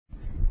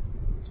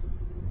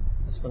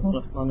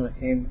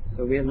Bismillahirrahmanirrahim.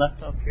 So we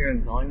left off here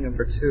in volume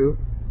number 2,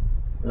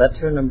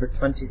 letter number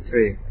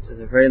 23, which is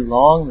a very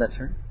long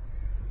letter,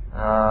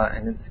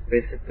 and it's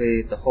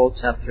basically the whole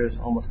chapter is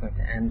almost going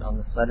to end on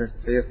this letter,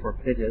 3 or 4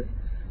 pages.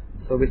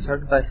 So we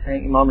started by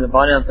saying Imam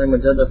Rabbani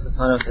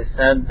they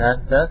said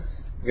that the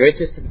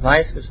greatest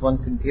advice which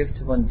one could give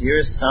to one's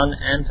dearest son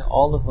and to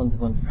all of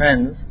one's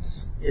friends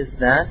is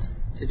that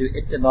to do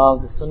ittiba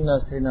of the sunnah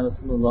of Sayyidina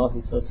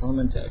Rasulullah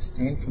and to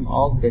abstain from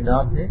all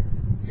bid'at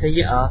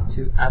sayyah,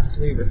 to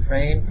absolutely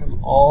refrain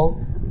from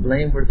all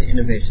blameworthy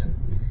innovation.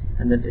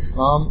 And that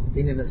Islam,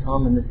 Deen of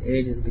Islam in this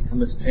age has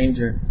become a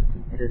stranger.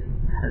 It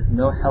has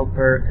no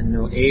helper and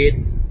no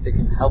aid,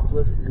 become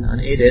helpless and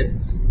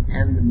unaided.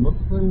 And the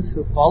Muslims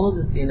who follow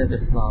this Deen of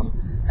Islam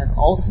have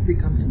also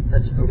become in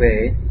such a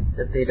way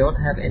that they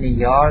don't have any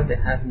yar, they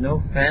have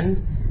no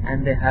friend,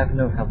 and they have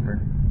no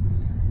helper.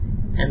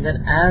 And then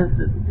as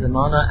the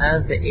zamana,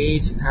 as the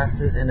age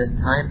passes and as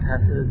time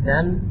passes,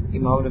 then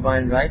Imam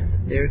Rabbani writes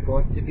that they're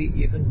going to be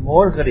even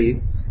more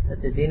gharib,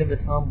 that the Deen of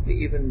Islam will be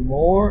even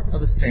more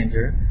of a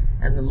stranger,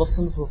 and the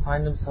Muslims will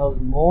find themselves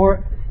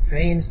more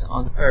estranged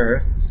on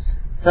earth,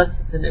 such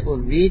that it will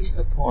reach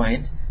a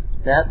point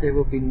that there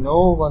will be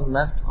no one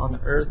left on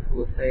earth who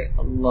will say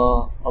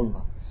Allah,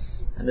 Allah.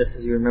 And this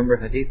is, you remember,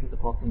 hadith of the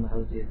Prophet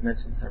has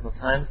mentioned several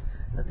times,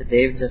 that the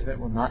day of judgment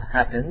will not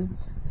happen.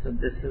 So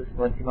this is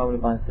what Imam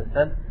Rabbani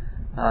said,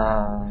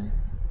 that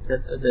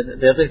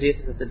the other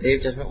hadith is that the day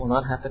of judgment will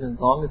not happen as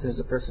long as there's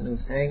a person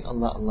who's saying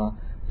Allah, Allah.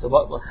 So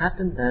what will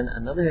happen then,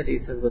 another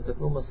hadith says,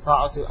 وَتَقُومُ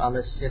السَّاعَةُ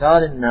عَلَى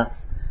الشِّرَارِ النَّاسِ,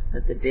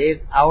 that the day of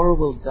hour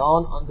will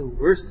dawn on the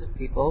worst of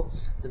people,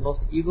 the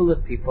most evil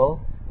of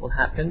people will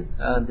happen,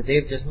 the day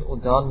of judgment will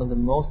dawn when the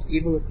most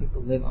evil of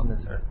people live on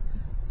this earth.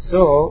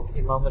 So,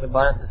 Imam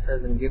Rabbani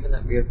says, and given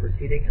that we are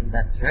proceeding in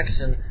that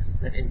direction,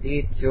 that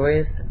indeed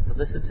joyous and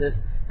felicitous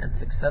and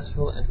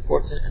successful and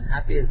fortunate and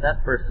happy is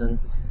that person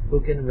who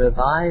can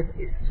revive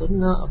a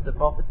sunnah of the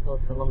Prophet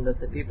ﷺ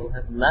that the people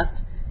have left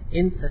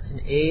in such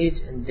an age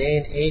and day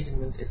and age in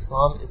which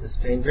Islam is a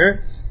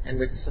stranger, and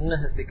which sunnah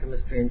has become a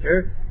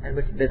stranger, and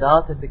which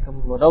bid'at have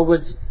become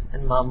murawwaj,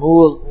 and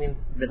ma'mul means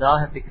bid'ah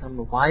have become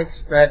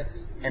widespread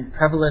and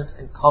prevalent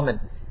and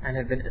common and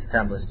have been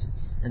established.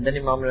 And then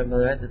Imam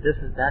Rabbani writes that this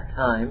is that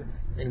time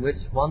in which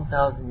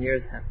 1,000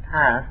 years have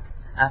passed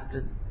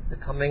after the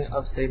coming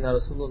of Sayyidina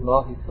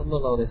Rasulullah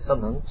sallallahu alaihi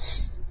wasallam,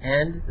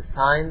 and the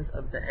signs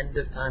of the end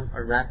of time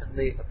are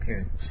rapidly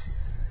appearing.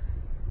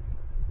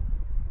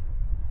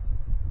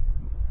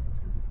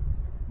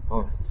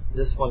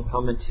 Just one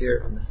comment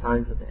here on the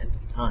signs of the end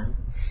of time.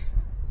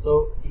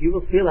 So you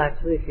will feel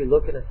actually, if you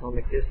look at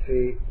Islamic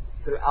history,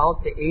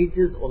 throughout the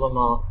ages,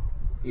 ulama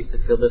used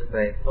to feel this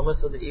way. So much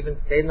so that even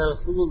Sayyidina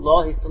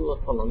Rasulullah sallallahu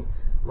alaihi wasallam,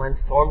 when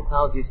storm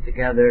clouds used to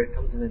gather, it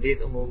comes in the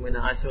hadith of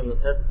Mu'mina Aisha and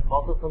said, the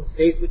Prophet's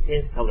face would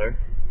change color,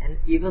 and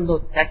even though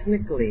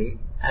technically,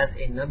 as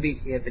a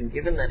Nabi, he had been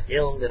given that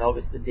ilm that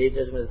obviously the day of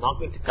judgment is not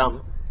going to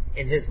come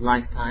in his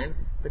lifetime,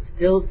 but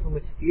still so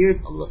much fear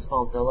of Allah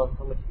subhanahu wa ta'ala,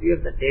 so much fear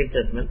of that day of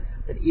judgment,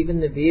 that even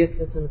Nabi's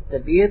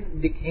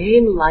tabiat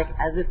became like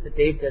as if the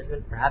day of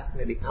judgment perhaps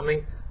may be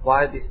coming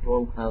while these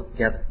storm clouds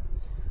gather.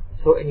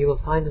 So, and you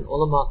will find in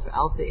ulama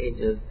throughout the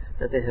ages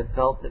that they have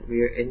felt that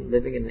we are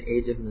living in an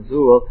age of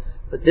nuzul.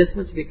 But this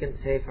much we can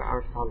say for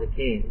our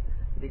salikin,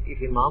 that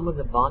if Imam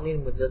Rabbani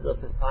and Mujaddid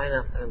al-Husayn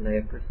after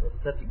a person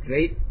with such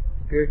great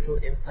spiritual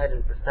insight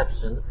and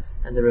perception,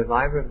 and the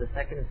reviver of the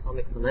second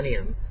Islamic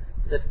millennium,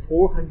 said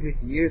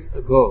 400 years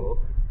ago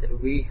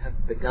that we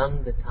have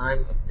begun the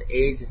time of the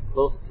age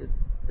close to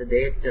the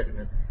day of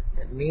judgment,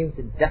 that means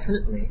that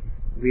definitely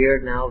we are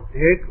now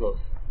very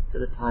close to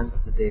the time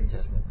of the day of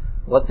judgment.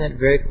 What that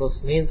very close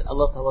means,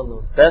 Allah Ta'ala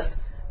knows best,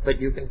 but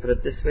you can put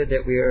it this way,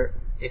 that we are,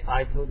 if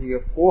I told you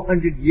you're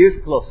 400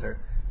 years closer,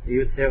 so you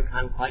would say, okay,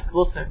 I'm quite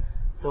closer.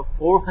 So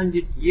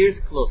 400 years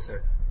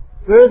closer,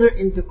 further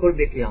into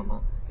Qurb-e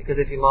Qiyamah, because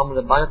if Imam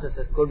al-Bayyat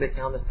says Qurb-e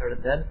Qiyamah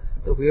started then,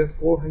 so we are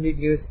 400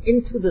 years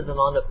into the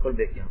Zaman of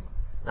Qurb-e Qiyamah.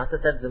 Not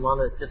that Zaman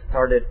has just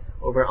started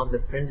over on the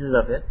fringes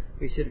of it,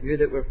 we should view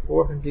that we're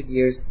 400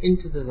 years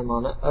into the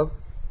Zaman of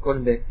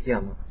Qurb-e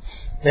Qiyamah.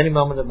 Then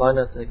Imam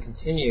al-Bayyat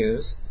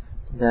continues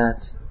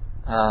that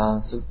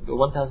so the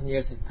 1,000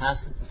 years have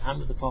passed since the time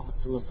of the Prophet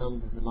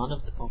ﷺ, the Zaman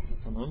of the Prophet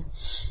ﷺ,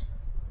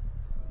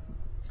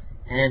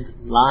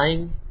 and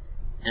lying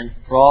and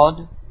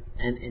fraud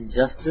and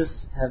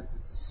injustice have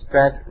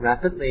spread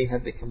rapidly,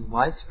 have become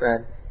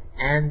widespread,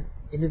 and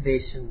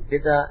innovation,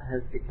 bid'ah,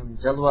 has become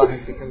jalwa,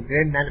 has become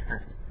very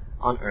manifest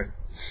on earth.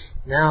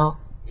 Now,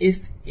 if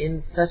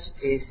in such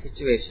a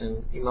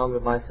situation, Imam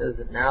Rabbani says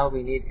that now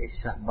we need a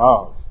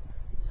shahbaz.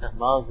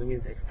 Shahbaz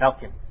means a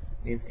falcon,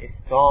 means a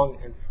strong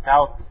and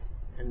stout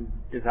and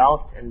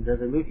devout and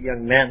resolute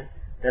young man,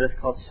 that is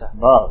called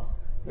shahbaz.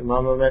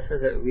 Imam Rabbani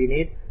says that we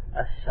need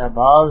a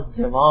shahbaz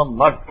jawan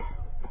mard.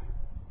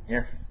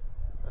 Yes,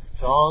 a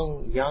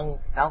strong young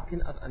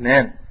falcon of a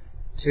man.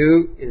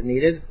 2 is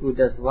needed, who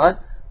does what?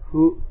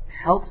 Who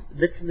helps,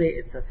 literally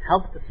it says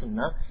help the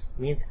sunnah,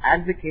 means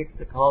advocates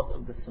the cause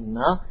of the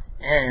sunnah,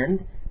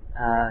 and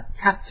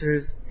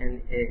captures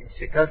and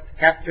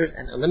captures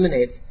and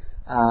eliminates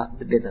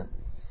the bid'ah.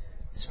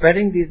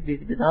 Spreading these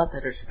bid'ah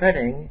that are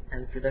spreading,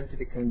 and for them to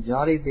become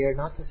jari, they are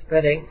not just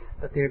spreading,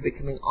 but they are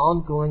becoming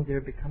ongoing. They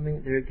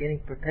are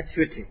gaining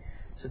perpetuity.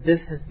 So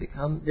this is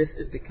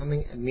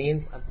becoming a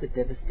means of the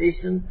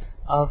devastation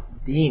of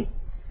deen.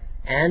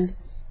 And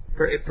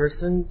for a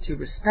person to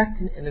respect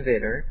an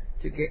innovator,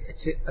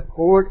 to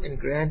accord and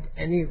grant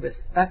any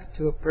respect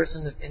to a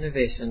person of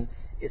innovation,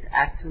 is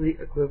actually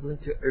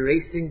equivalent to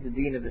erasing the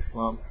deen of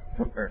Islam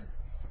from earth.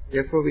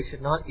 Therefore, we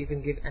should not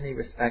even give any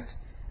respect.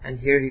 And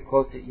here he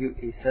quotes it.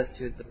 He says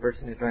to the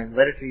person who's writing the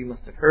letter to you,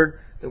 must have heard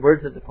the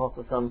words of the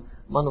Prophet ﷺ,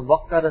 "Man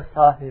waqqara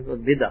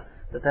sahibul bid'ah,"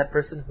 that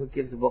person who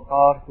gives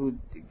waqar, who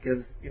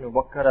gives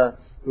waqqara,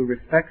 who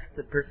respects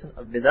the person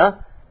of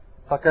bid'ah,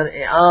 faqad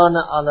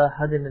i'ana ala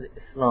hadim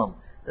al-Islam,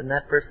 then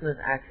that person is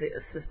actually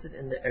assisted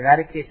in the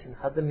eradication.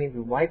 Hadim means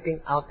wiping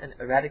out and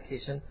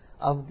eradication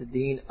of the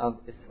deen of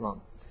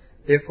Islam.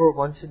 Therefore,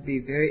 one should be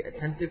very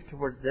attentive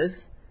towards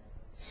this,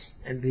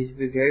 and be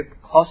very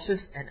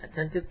cautious and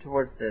attentive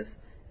towards this.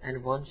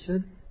 And one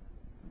should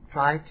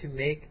try to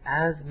make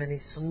as many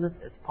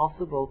sunnahs as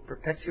possible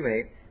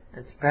perpetuate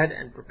and spread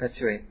and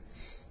perpetuate.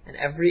 In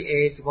every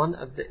age, one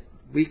of the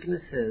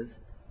weaknesses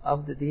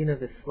of the deen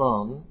of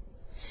Islam,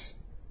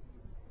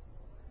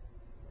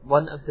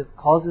 one of the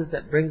causes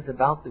that brings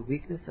about the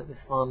weakness of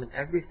Islam in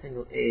every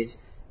single age,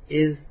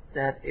 is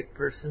that a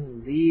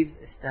person leaves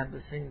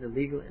establishing the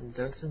legal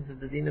injunctions of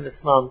the deen of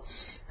Islam,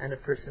 and a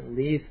person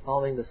leaves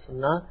following the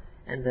sunnah,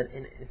 and that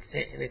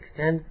in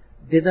extent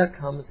bid'ah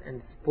comes and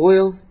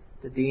spoils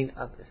the deen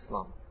of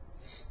Islam.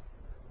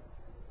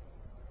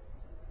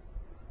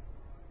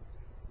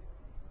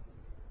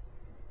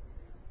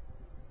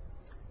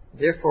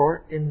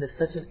 Therefore, in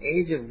such an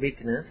age of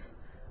weakness,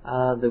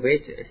 the way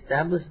to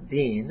establish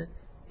deen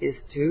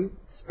is to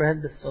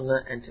spread the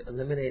sunnah and to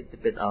eliminate the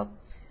bid'ah.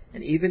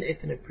 And even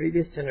if in a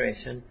previous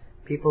generation,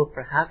 people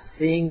perhaps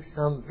seeing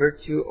some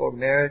virtue or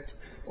merit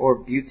or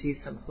beauty,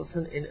 some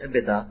husn in a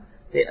bid'ah,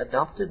 they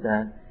adopted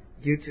that,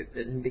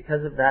 and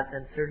because of that,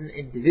 then certain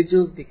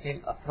individuals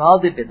became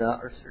afrad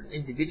bid'ah, or certain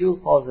individuals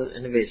followed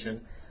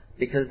innovation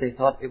because they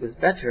thought it was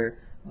better.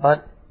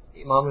 But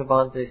Imam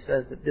Rabbani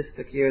says that this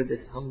fakir,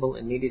 this humble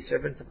and needy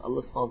servant of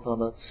Allah subhanahu wa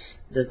ta'ala,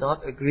 does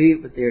not agree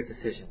with their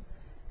decision.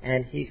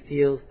 And he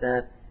feels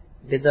that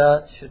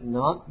bid'ah should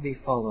not be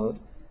followed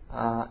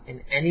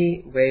in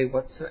any way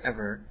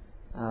whatsoever.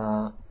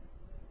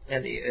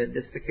 And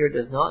this fakir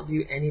does not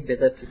view any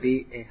bid'ah to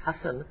be a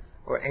hasan,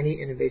 or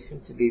any innovation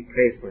to be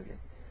praiseworthy.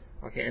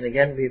 Okay, and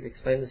again, we've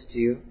explained this to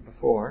you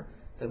before,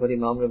 that what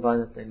Imam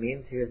Rabbani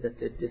means here is that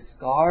to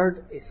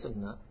discard a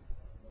sunnah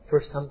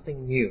for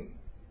something new,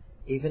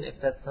 even if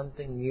that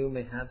something new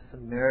may have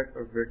some merit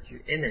or virtue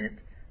in it,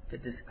 to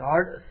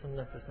discard a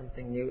sunnah for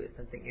something new is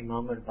something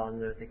Imam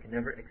Rabbani they can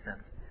never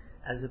accept,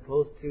 as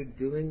opposed to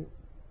doing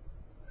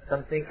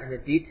something in a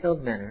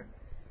detailed manner,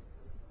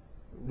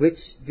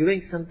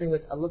 doing something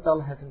which Allah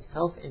Ta'ala has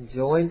Himself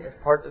enjoined as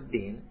part of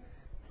deen,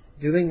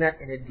 doing that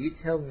in a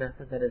detailed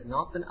method that has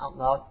not been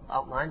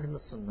outlined in the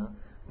sunnah,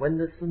 when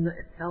the sunnah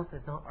itself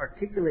has not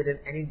articulated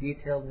any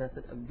detailed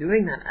method of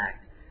doing that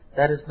act.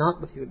 That is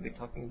not what he would be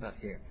talking about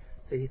here.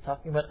 So he's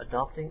talking about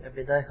adopting a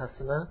bid'ah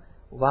hasana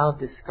while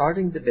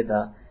discarding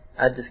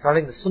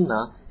the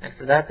sunnah, and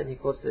for that then he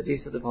quotes the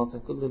hadith of the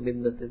Prophet, kullu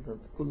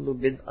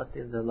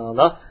bid'atin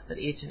dalalah, that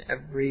each and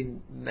every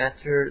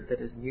matter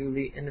that is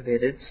newly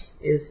innovated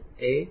is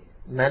a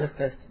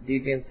manifest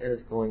deviance and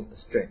is going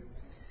astray.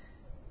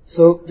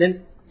 So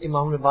then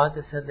Imam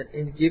Rabbani said that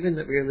given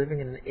that we are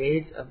living in an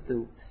age of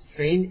the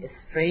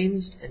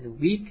estranged and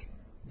weak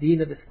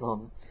deen of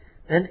Islam,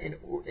 then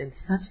in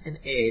such an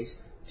age,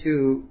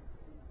 to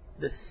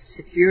the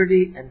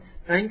security and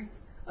strength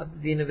of the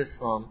deen of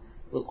Islam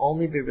will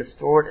only be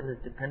restored and is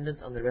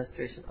dependent on the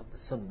restoration of the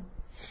sunnah.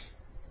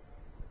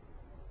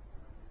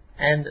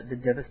 And the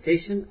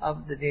devastation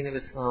of the deen of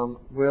Islam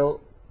will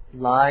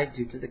lie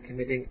due to the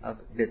committing of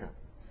bid'ah.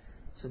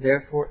 So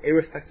therefore,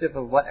 irrespective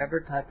of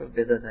whatever type of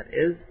bid'ah that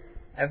is,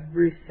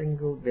 every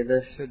single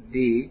bid'ah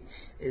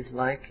is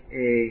like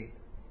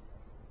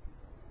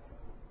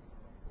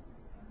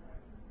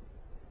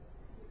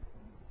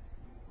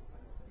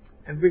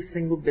every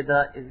single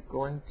bid'ah is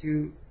going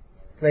to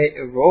play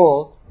a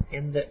role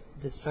in the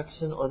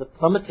destruction or the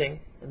plummeting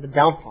and the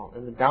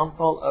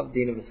downfall of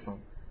deen of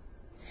Islam.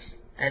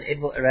 And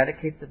it will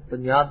eradicate the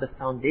bunyad, the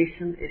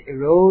foundation.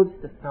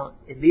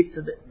 It leads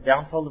to the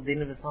downfall of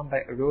deen of Islam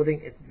by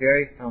eroding its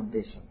very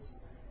foundations.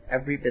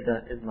 Every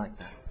bid'ah is like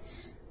that.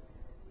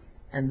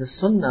 And the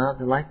sunnah,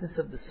 the likeness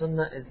of the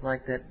sunnah is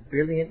like that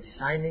brilliant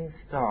shining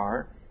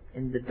star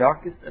in the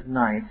darkest of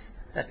nights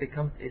that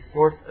becomes a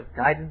source of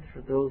guidance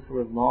for those who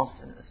are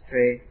lost and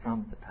astray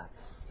from the path.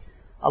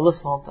 Allah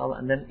subhanahu wa ta'ala,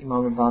 and then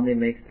Imam Rabbani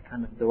makes a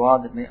kind of dua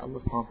that may Allah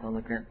subhanahu wa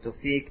ta'ala grant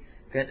tawfiq,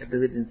 grant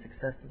ability and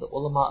success to the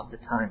ulama of the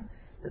time,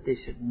 that they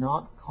should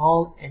not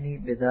call any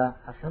bid'ah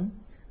hasan,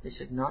 they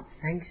should not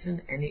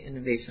sanction any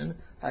innovation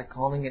by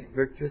calling it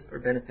virtuous or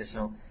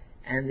beneficial,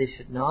 and they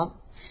should not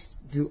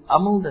do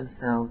amal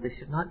themselves, they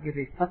should not give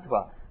a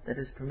fatwa that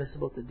is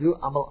permissible to do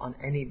amal on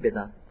any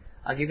bid'ah.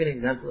 I'll give you an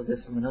example of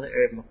this from another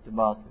area of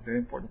maktubat, very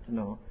important to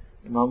know.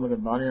 Imam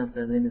al-Rabbani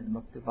in his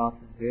maktubat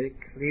is very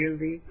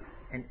clearly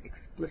and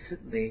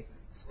explicitly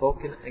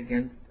spoken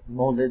against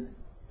Mawlid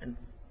and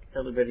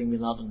celebrating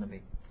Milad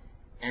al-Nabi.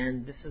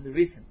 And this is the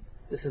reason.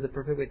 This is the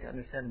perfect way to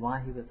understand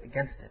why he was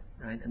against it,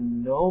 right?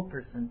 And no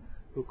person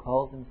who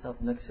calls himself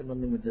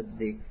Naqshbandi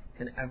Mujaddidi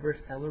can ever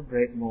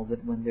celebrate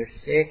Mawlid when their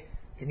Shaykh.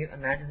 Can you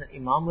imagine that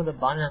Imam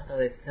al-Rabbani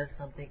says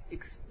something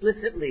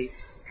explicitly,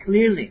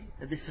 clearly,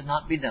 that this should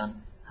not be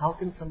done? How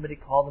can somebody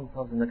call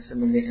themselves a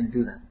Naqshbandi and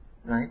do that,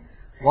 right?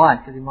 Why?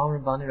 Because Imam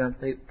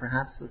al-Rabbani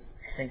perhaps was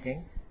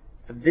thinking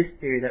of this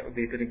theory that would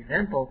be a good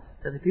example,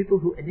 that the people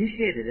who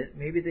initiated it,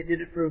 maybe they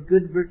did it for a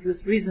good,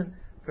 virtuous reason,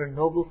 for a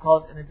noble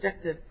cause and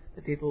objective.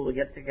 The people will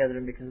get together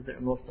and because of their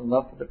emotional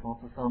love for the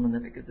Prophet ﷺ, and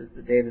then because it's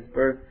the day of his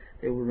birth,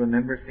 they will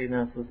remember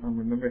Sayyidina Rasulullah,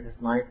 remember his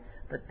life.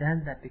 But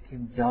then that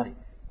became jari.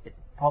 It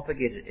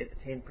propagated, it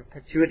attained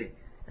perpetuity.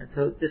 And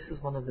so this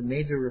is one of the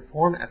major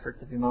reform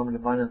efforts of Imam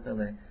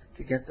al-Rabbani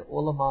to get the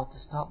ulama to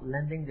stop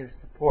lending their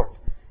support.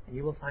 And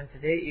you will find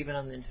today, even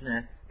on the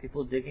internet,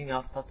 people digging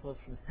out fatwas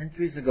from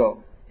centuries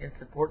ago in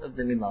support of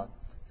the milad.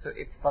 So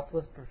it's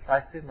fatwas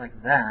precisely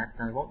like that.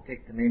 Now I won't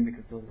take the name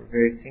because those were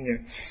very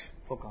senior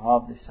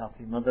fuqaha of the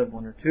Shafi madhab,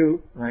 one or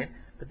two, right?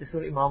 But this is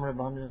what Imam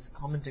Rabbani is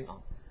commenting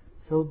on.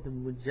 So the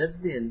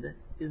mujaddid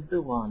is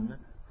the one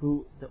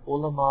who the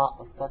ulama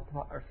of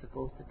fatwa are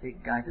supposed to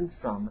take guidance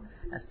from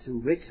as to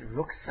which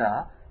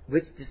rukhsa,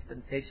 which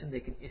dispensation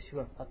they can issue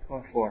a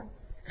fatwa for,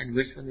 and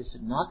which one they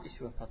should not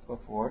issue a fatwa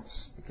for,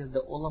 because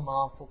the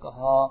ulama,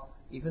 fuqaha,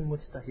 even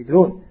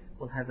mujtahidun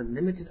will have a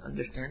limited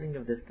understanding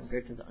of this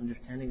compared to the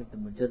understanding of the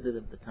mujaddid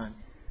of the time.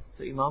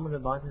 So Imam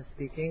al-Rabbani is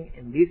speaking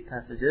in these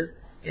passages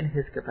in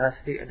his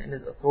capacity and in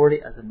his authority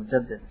as a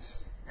mujaddid.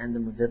 And the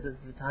mujaddid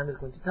of the time is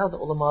going to tell the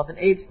ulama of an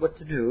age what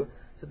to do.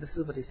 So this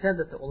is what he said,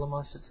 that the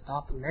ulama should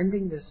stop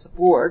lending their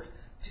support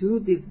to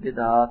these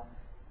bid'at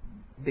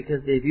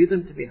because they view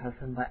them to be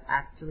hasan by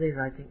actually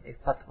writing a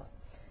fatwa.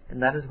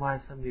 And that is why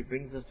if somebody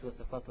brings us to us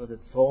a fatwa that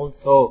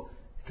so-and-so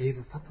gave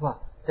a fatwa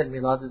that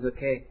milad is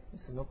okay, he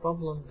said, no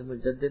problem. The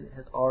mujaddid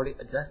has already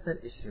addressed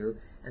that issue,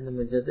 and the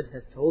mujaddid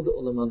has told the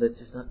ulama that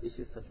you should not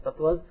issue such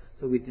fatwas,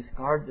 so we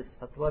discard this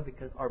fatwa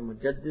because our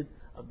mujaddid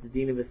of the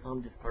deen of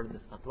Islam discarded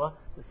this fatwa.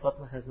 This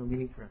fatwa has no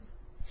meaning for us.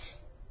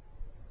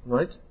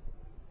 Right?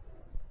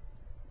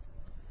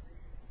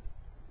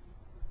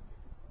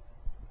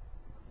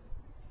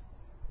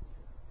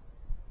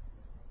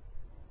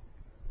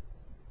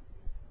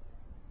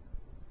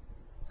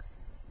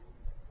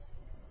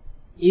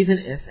 Even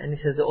if, and he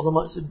says the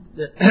ulama should,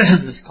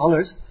 the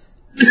scholars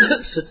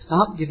should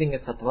stop giving a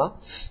fatwa,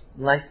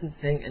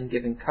 licensing and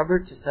giving cover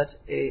to such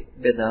a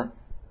bid'ah,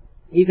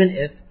 even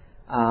if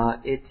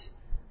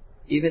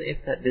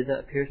that bid'ah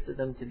appears to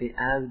them to be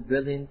as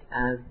brilliant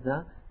as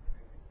the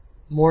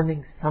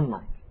morning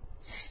sunlight.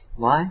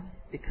 Why?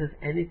 Because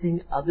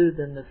anything other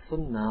than the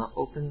sunnah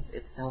opens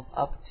itself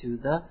up to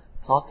the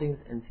plottings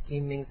and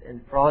schemings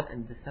and fraud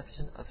and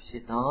deception of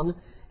shaitan,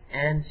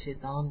 and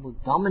shaitan will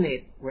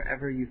dominate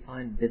wherever you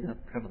find bid'ah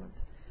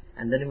prevalent.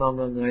 And then Imam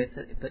Rabbani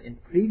said, but in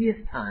previous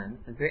times,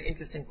 a very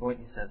interesting point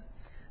he says,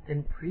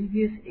 in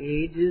previous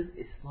ages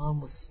Islam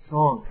was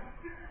strong.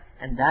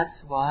 And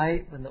that's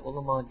why when the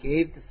ulama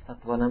gave this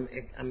fatwa, and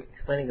I'm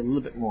explaining a little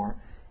bit more,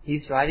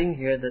 he's writing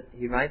here that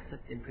he writes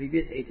that in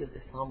previous ages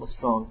Islam was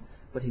strong.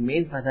 What he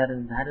means by that,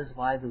 and that is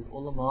why those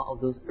ulama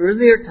of those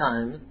earlier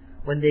times,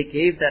 when they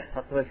gave that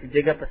fatwa, if you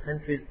dig up a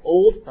centuries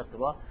old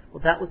fatwa,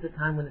 well, that was the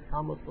time when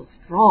Islam was so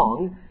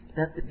strong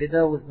that the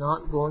bid'ah was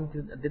not going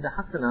to, the bid'ah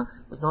hasana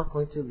was not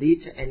going to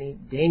lead to any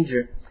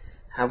danger.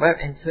 However,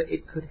 and so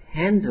it could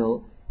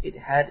handle, it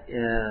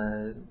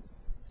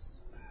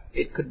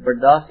could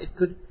bardasht, it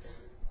could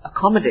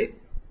accommodate.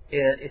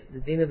 If the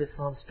deen of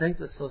Islam's strength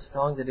was so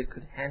strong that it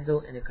could handle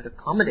and it could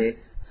accommodate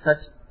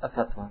such a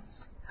fatwa.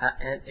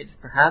 And it's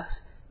perhaps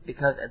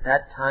because at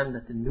that time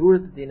that the nur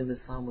of the deen of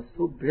Islam was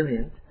so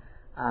brilliant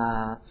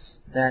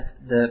that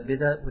the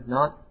bid'ah would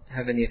not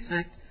have any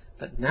effect.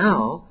 But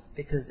now,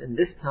 because in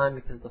this time,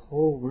 because the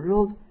whole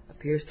world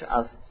appears to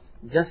us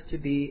just to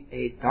be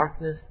a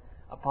darkness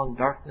upon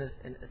darkness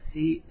and a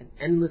sea and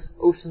endless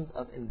oceans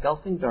of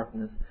engulfing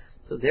darkness,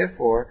 so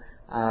therefore,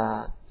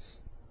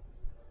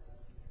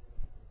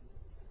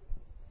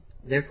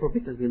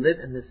 because we live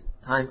in this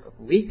time of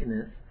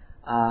weakness,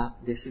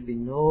 there should be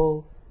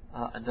no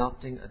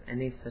adopting of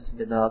any such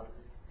bid'at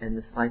in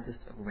the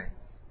slightest of way.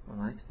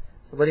 Alright?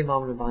 So what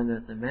Imam Rabbani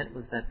meant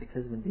was that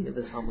because when the deen of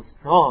Islam was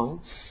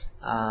strong,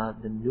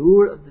 the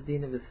nur of the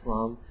deen of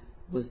Islam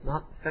was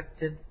not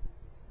affected.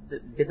 The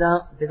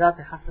bid'at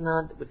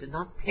hasana did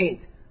not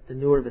taint the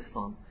nur of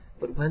Islam.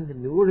 But when the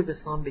nur of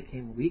Islam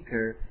became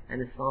weaker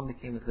and Islam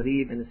became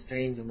gharib and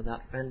estranged and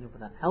without friend and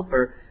without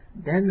helper,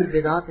 then the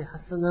bid'at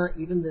hasana,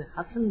 even the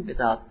hasan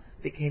bid'at,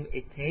 became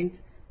a taint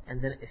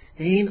and then a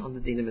stain on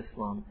the deen of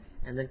Islam.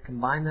 and then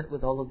combine that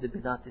with all of the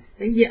bidat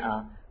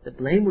sayyi'ah, the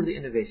blameworthy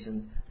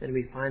innovations, then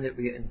we find that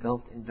we are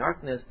engulfed in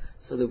darkness.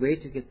 So the way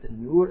to get the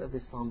nur of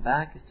Islam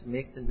back is to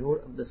make the nur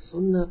of the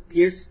sunnah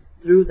pierce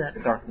through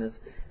that darkness.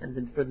 And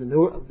then for the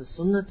nur of the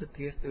sunnah to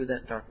pierce through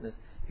that darkness,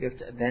 you have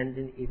to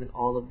abandon even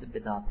all of the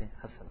bidat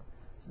hasana.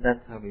 So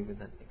that's how we would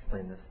then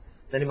explain this.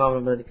 Then Imam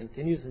al-Mali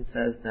continues and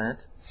says that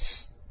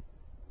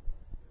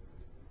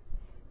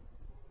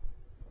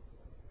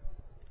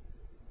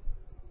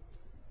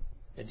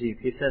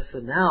he says, so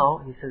now,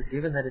 he says,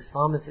 given that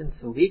Islam is in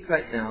so weak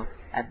right now,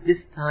 at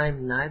this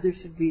time, neither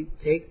should we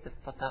take the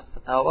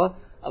fatwa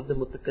of the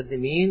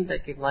mutaqaddimin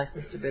that give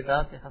license to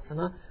bidat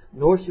hasana,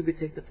 nor should we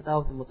take the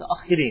fatwa of the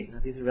mutaakhirin. Now,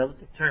 these are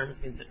relative terms,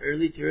 means the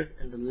early jurists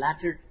and the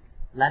latter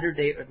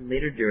day or the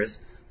later jurists.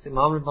 So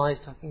Imam al-Mali is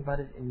talking about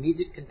his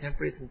immediate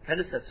contemporaries and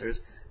predecessors,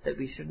 that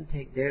we shouldn't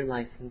take their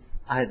license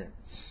either.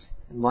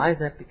 And why is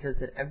that? Because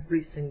that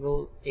every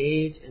single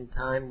age and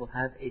time will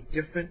have a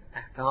different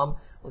ahkam,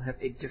 will have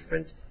a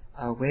different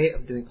way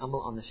of doing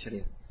amal on the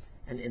sharia.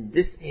 And in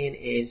this day and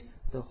age,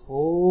 the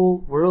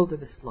whole world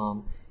of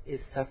Islam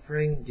is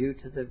suffering due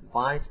to the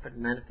widespread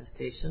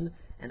manifestation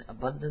and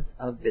abundance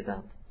of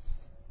bidat.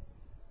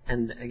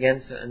 And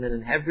again, and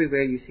then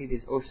everywhere you see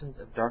these oceans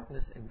of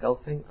darkness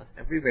engulfing us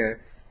everywhere.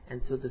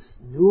 And so this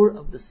nur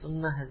of the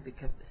sunnah has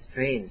become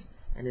estranged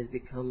and has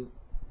become,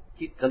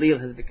 qalil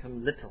has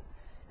become little.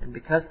 And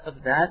because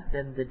of that,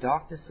 then the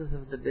darknesses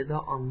of the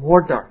bid'ah are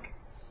more dark.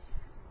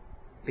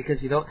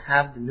 Because you don't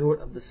have the nur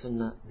of the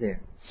sunnah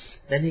there.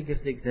 Then he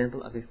gives the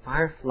example of a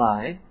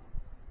firefly.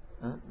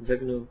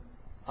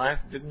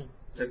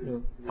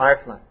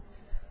 Firefly.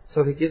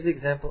 So he gives the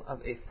example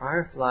of a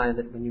firefly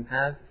that when you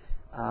have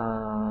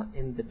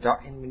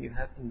when you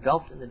have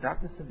engulfed in the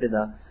darkness of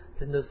bid'ah,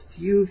 then those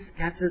few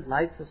scattered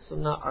lights of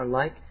sunnah are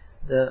like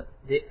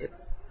they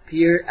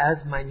appear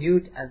as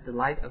minute as the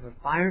light of a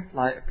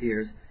firefly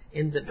appears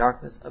in the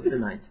darkness of the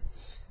night.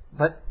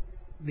 But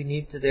we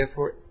need to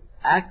therefore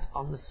act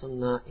on the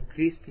sunnah,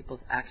 increase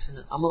people's action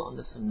and amal on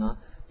the sunnah,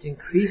 to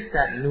increase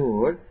that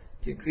nur,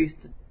 to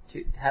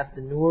have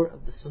the nur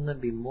of the sunnah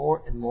be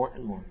more and more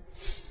and more.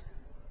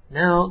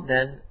 Now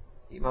then,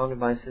 Imam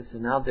Nawawi says, so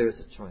now there is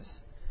a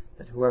choice.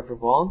 That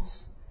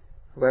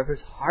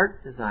whoever's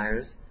heart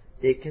desires,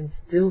 they can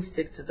still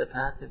stick to the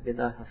path of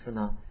bidah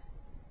hasana.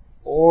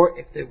 Or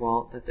if they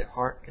want, that their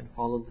heart can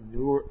follow the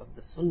nur of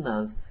the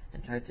sunnahs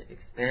and try to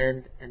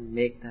expand and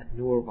make that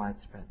nur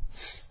widespread.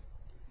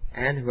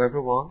 And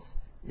whoever wants,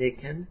 they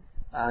can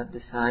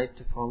decide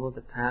to follow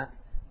the path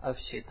of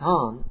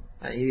shaitan.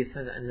 He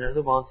says, and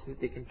whoever wants,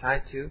 they can try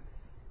to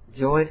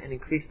join and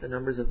increase the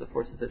numbers of the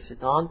forces of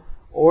shaitan.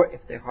 Or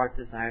if their heart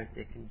desires,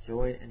 they can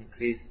join and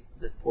increase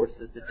the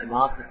forces, the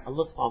jamaat that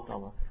Allah subhanahu wa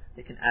ta'ala,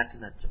 they can add to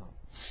that jamaat.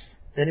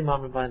 Then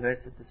Imam Rabbani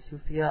writes that the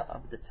Sufiya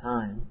of the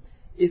time,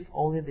 if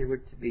only they were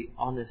to be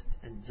honest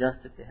and just,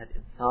 if they had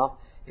insaf,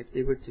 if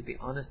they were to be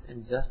honest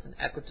and just and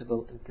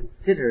equitable and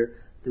consider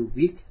the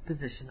weak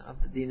position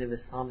of the deen of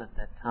Islam at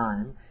that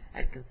time,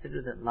 and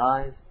consider that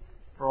lies,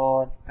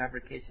 fraud,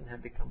 fabrication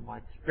have become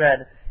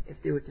widespread,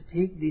 if they were to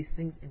take these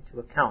things into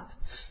account,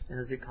 and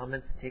as your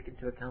comments take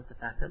into account the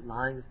fact that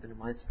lying has been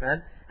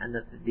widespread and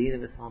that the deen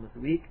of Islam is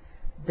weak,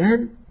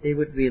 then they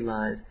would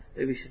realize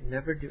that we should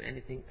never do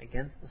anything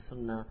against the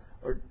sunnah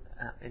or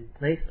in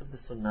place of the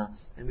sunnah,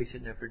 and we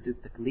should never do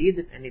taqleed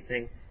of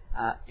anything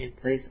in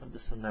place of the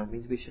sunnah. It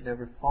means we should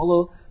never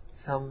follow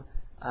some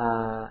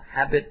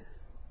habit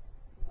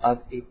of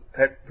a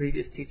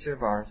previous teacher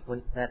of ours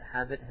when that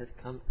habit has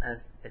come as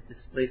a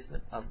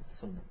displacement of the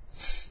sunnah.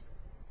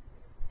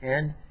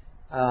 And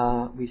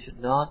we should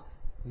not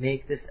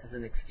make this as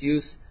an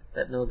excuse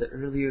that no, the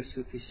earlier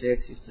Sufi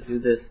sheikhs used to do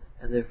this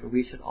and therefore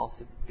we should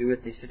also do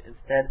it. They should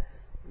instead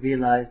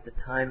realize the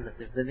time that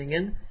they're living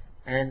in,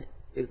 and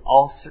with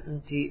all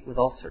certainty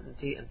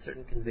and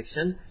certain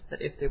conviction,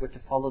 that if they were to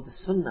follow the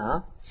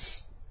sunnah,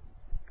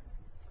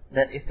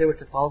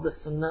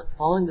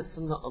 following the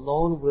sunnah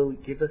alone will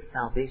give us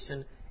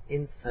salvation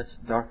in such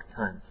dark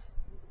times.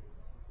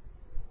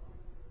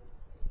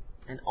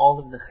 And all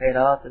of the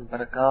khairat and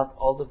barakat,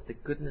 all of the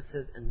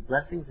goodnesses and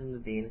blessings in the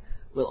deen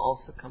will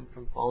also come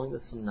from following the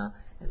sunnah,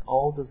 and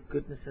all those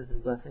goodnesses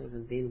and blessings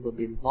in the deen will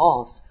be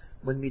lost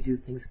when we do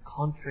things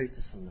contrary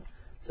to sunnah.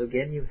 So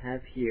again, you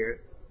have here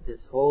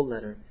this whole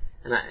letter,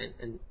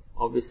 and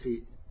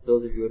obviously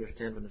those of you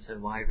who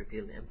understand why I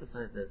repeatedly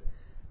emphasize this.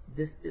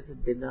 This is a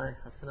bid'ah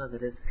hasana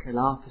that is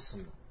khilaf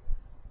sunnah.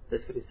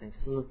 That's what he's saying,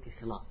 sunnah ki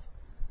khilaf.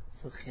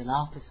 So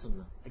khilaf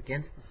sunnah,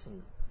 against the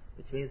sunnah,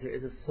 which means there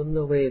is a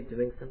sunnah way of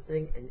doing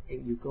something, and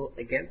you go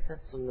against that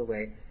sunnah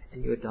way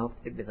and you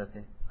adopt a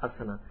bid'ah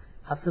hasana.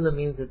 Hasana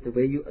means that the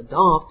way you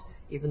adopt,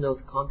 even though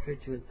it's contrary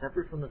to and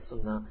separate from the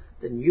sunnah,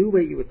 the new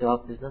way you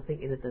adopt, there's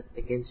nothing in it that's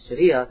against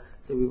sharia,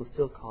 so we will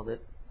still call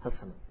it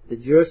hasana. The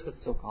jurists would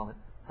still call it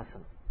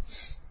hasana.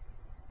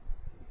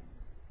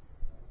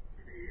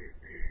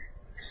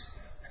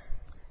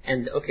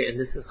 And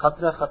this is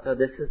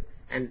khatra,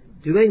 and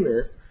doing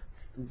this,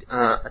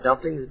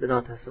 adopting this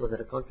bid'ah hasana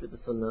that are contrary to the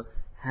sunnah,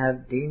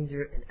 have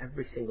danger in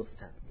every single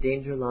step.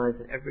 Danger lies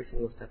in every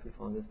single step in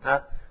following this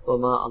path.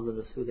 وَمَا عَلَى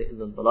الرَّسُولِ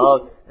إِلَّا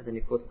الْبَلَاغِ. And then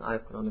he quotes the ayah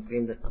of Quran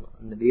Kareem that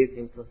Nabi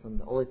Kareem Sallallahu Alaihi Wasallam,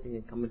 the only thing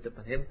incumbent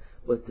upon him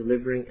was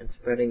delivering and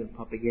spreading and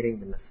propagating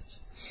the message.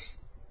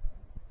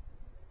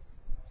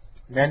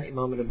 Then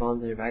Imam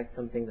Rabbani writes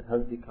something that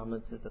Hazbi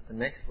comments is that the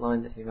next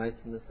line that he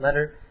writes in this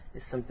letter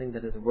is something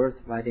that is worth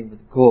writing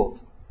with gold.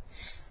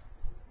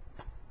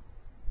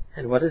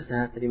 And what is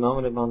that? That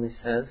Imam Rabbani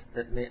says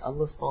that may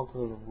Allah subhanahu wa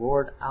ta'ala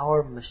reward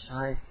our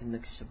Mashayikh in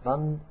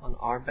Naqshband on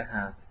our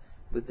behalf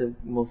with the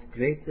most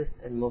greatest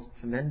and most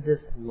tremendous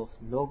and most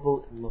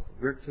noble and most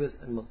virtuous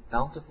and most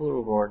bountiful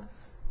reward.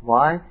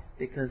 Why?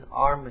 Because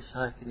our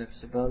Mashayikh in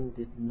Naqshband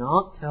did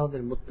not tell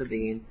their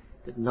muttabi'in,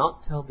 did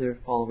not tell their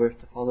followers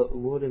to follow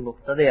umur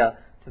al-muqtadiyah,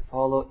 to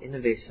follow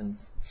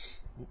innovations.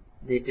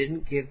 They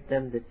didn't give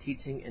them the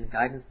teaching and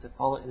guidance to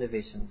follow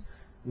innovations,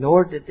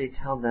 nor did they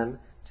tell them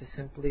to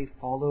simply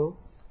follow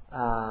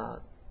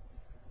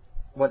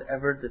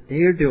whatever that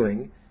they are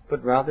doing,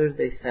 but rather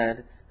they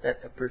said that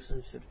a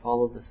person should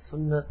follow the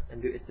sunnah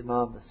and do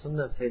ittiba of the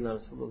sunnah of Sayyidina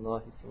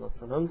Rasulullah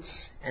sallallahu alaihi wasallam.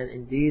 And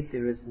indeed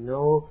there is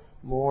no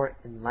more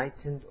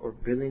enlightened or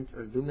brilliant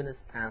or luminous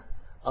path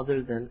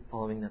other than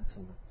following that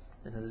sunnah.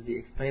 And as we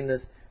explained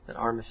this, that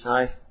our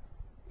Mashayikh,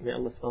 may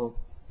Allah subhanahu,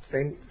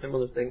 same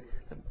similar thing,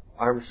 that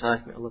our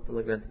Mashayikh, may Allah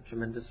grant a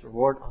tremendous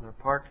reward on our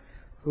part,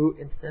 who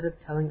instead of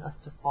telling us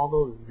to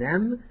follow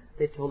them,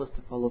 they told us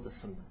to follow the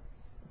sunnah.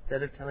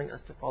 Instead of telling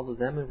us to follow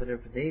them and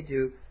whatever they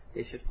do,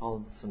 they should follow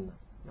the sunnah.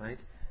 Right?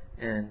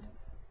 And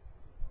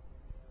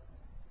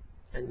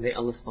may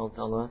Allah subhanahu wa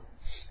ta'ala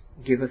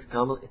give us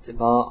kamal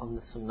ittiba on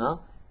the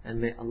sunnah,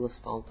 and may Allah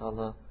subhanahu wa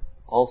ta'ala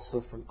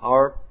also from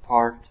our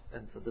part,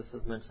 and so this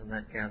was mentioned in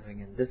that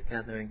gathering and this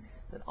gathering,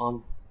 that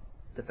on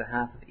the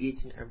behalf of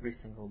each and every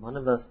single one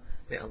of us,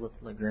 may Allah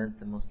ta'ala grant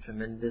the most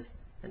tremendous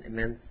and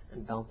immense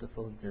and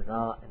bountiful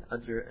jaza and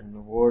ajr and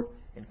reward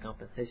and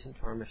compensation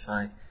to our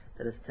Mashayikh,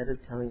 that instead of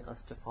telling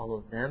us to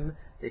follow them,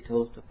 they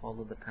told us to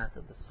follow the path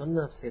of the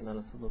sunnah of Sayyidina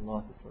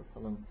Rasulullah sallallahu alaihi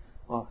wasallam.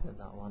 Wa akhir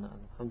da'wana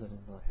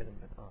alhamdulillahi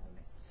rabbil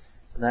alamin.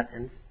 So that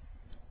ends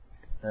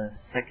the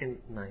second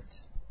night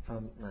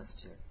from last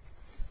year.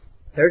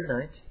 Third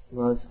night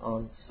was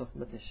on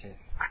Suhbat al-Shaykh.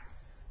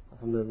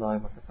 Alhamdulillah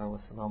wa kafa wa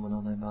salamun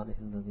ala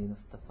ibadihi alladhina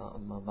istafa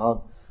amma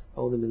ba'd.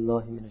 أعوذ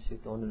بالله من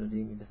الشيطان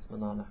الرجيم بسم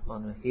الله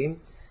الرحمن الرحيم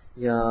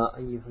يا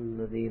أيها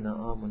الذين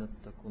آمنوا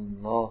اتقوا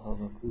الله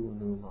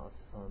وكونوا مع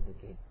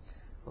الصادقين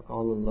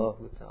وقال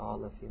الله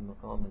تعالى في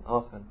مقام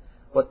آخر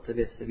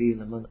واتبع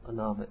سبيل من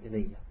أناب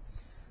إلي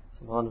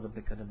سبحان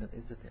ربك رب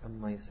العزة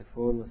عما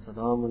يصفون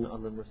وسلام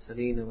على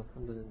المرسلين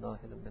والحمد لله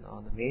رب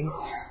العالمين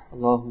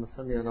اللهم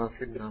صل على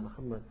سيدنا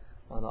محمد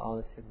وعلى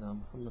آل سيدنا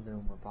محمد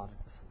وبارك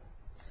وسلم.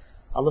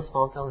 Allah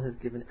subhanahu wa ta'ala has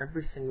given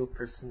every single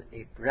person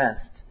a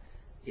breast,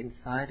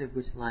 inside of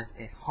which lies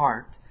a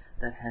heart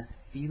that has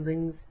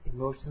feelings,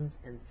 emotions,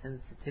 and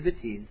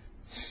sensitivities.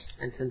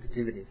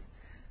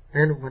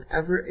 And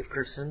whenever a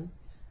person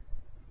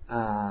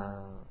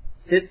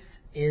sits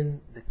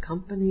in the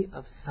company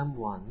of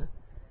someone,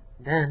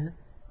 then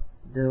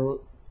the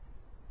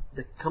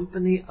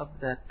company of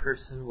that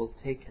person will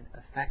take an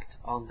effect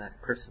on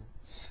that person.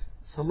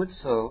 So much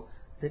so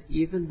that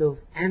even those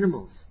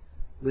animals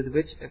with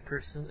which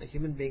a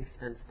human being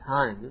spends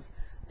times,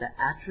 the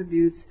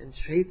attributes and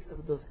traits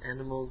of those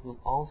animals will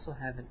also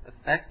have an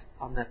effect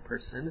on that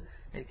person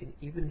and can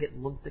even get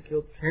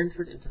muntakil,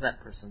 transferred into that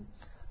person.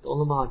 The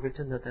ulama have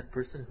written that that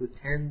person who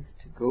tends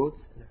to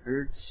goats and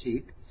herds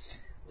sheep,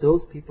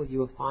 those people you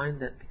will find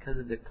that because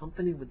of their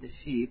company with the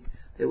sheep,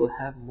 they will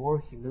have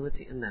more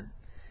humility in them.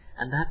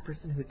 And that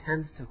person who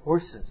tends to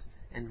horses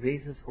and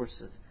raises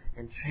horses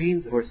and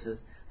trains horses,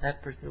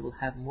 that person will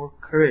have more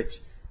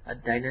courage, a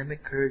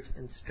dynamic courage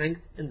and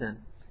strength in them.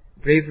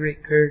 Bravery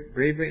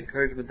and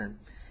courage with them.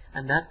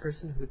 And that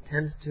person who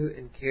tends to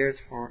and cares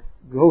for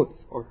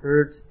goats or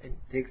herds and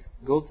takes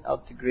goats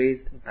out to graze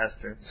and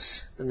pasture,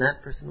 then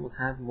that person will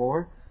have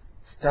more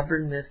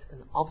stubbornness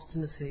and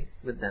obstinacy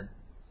with them.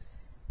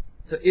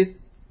 So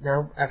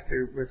now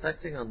after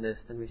reflecting on this,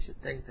 then we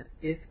should think that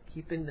if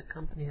keeping the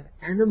company of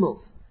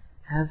animals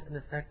has an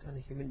effect on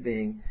a human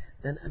being,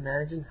 then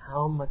imagine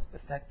how much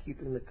effect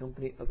keeping the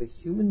company of a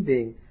human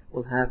being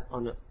will have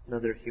on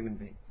another human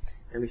being.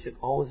 And we should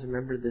always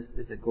remember this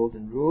is a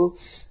golden rule,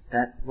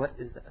 that what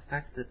is the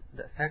effect?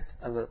 The effect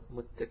of a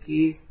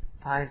muttaqi,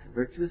 pious,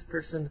 virtuous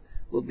person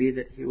will be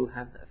that he will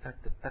have the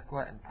effect of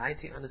taqwa and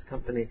piety on his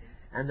company,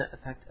 and the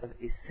effect of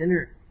a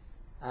sinner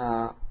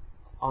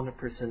on a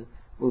person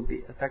will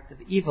be effect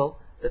of evil.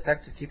 The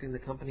effect of keeping the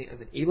company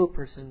of an evil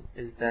person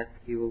is that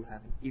he will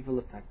have an evil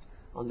effect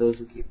on those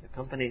who keep the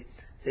company.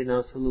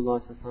 Sayyidina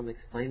Rasulullah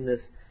explained this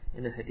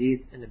in a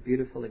hadith, in a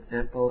beautiful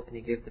example, and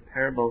he gave the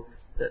parable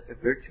that a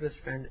virtuous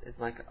friend is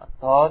like a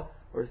attar,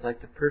 or is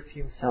like the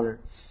perfume seller.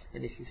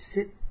 And if you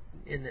sit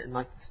in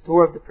like the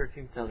store of the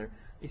perfume seller,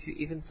 if you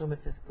even so much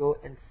as go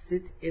and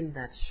sit in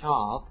that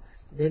shop,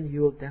 then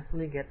you will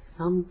definitely get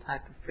some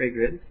type of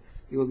fragrance.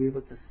 You will be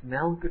able to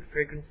smell good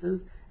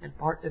fragrances, and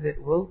part of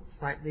it will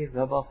slightly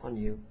rub off on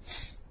you.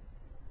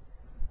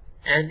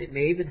 And it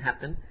may even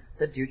happen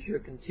that due to your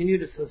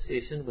continued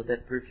association with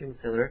that perfume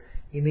seller,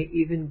 he may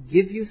even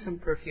give you some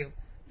perfume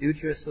due to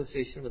your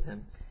association with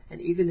him. And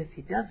even if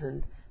he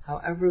doesn't,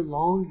 however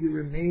long you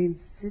remain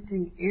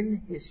sitting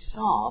in his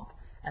shop,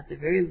 at the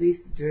very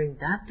least during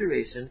that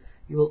duration,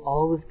 you will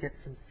always get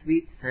some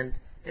sweet scent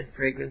and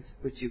fragrance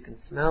which you can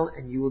smell,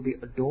 and you will be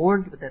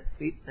adorned with that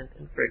sweet scent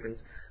and fragrance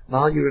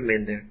while you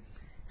remain there.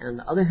 And on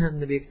the other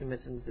hand, Nabi Akram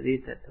mentions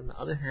that on the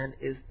other hand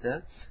is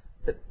the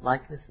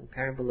likeness and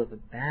parable of a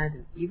bad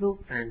and evil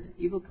friend and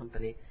evil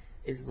company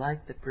is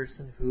like the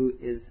person who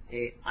is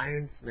a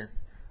ironsmith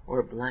or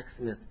a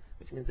blacksmith,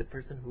 which means a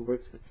person who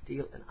works with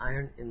steel and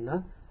iron in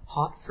the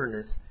hot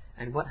furnace.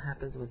 And what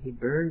happens when he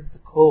burns the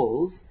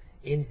coals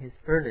in his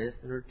furnace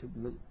in order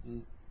to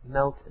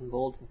melt and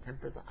mold and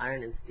temper the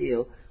iron and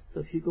steel? So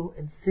if you go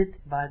and sit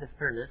by the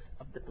furnace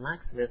of the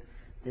blacksmith,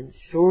 then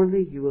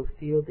surely you will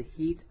feel the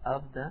heat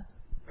of the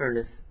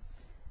furnace.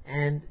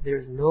 And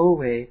there's no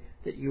way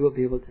that you will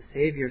be able to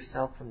save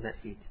yourself from that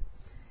heat.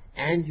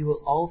 And you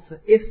will also,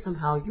 if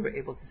somehow you were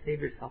able to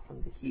save yourself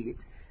from the heat,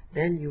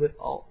 then you would,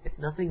 if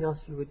nothing else,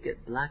 you would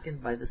get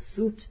blackened by the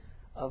soot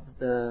of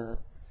the,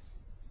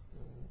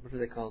 what do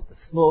they call it, the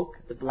smoke,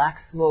 the black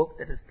smoke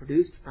that is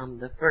produced from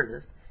the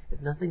furnace. If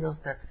nothing else,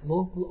 that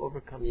smoke will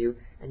overcome you,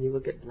 and you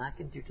will get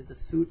blackened due to the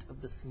soot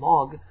of the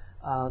smog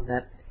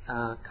that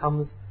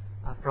comes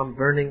from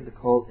burning the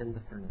coal in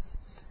the furnace.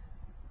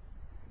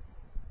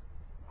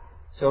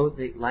 So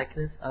the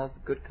likeness of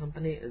good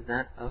company is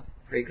that of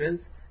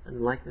fragrance, and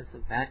the likeness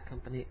of bad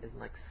company is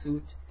like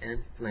soot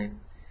and flame.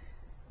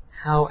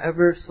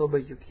 However sober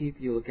you keep,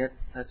 you will get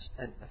such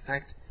an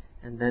effect.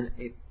 And then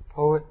a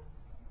poet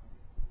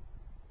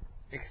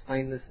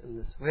explained this in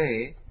this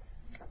way,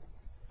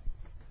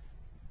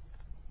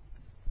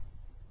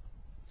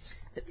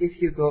 that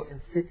if you go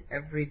and sit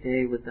every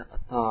day with the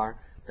attar,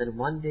 then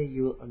one day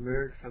you will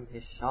emerge from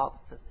his shop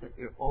such that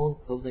your own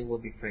clothing will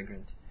be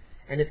fragrant.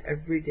 And if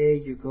every day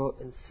you go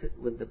and sit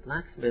with the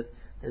blacksmith,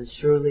 then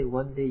surely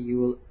one day you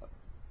will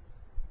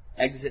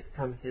exit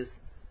from his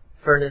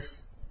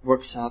furnace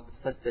workshop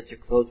such that your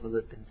clothes will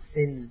have been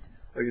singed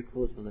or your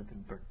clothes will have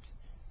been burnt.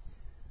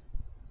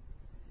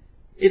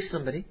 If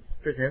somebody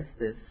presents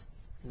this,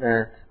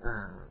 that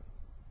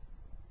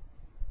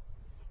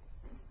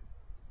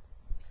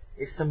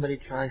if somebody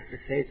tries to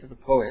say to the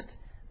poet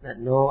that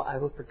no, I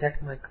will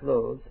protect my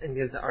clothes, and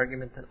gives the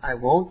argument that I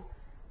won't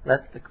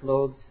let the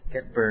clothes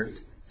get burnt,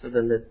 so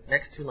then the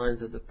next two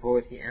lines of the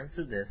poet, he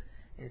answered this,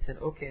 and he said,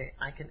 okay,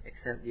 I can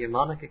accept,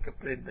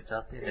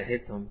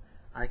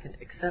 I can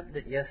accept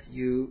that yes,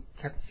 you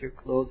kept your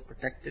clothes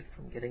protected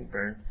from getting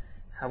burned.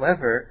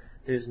 However,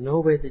 there's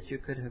no way that you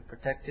could have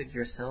protected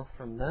yourself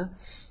from the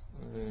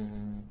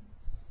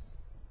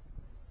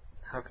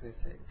how can I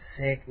say?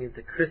 Sake means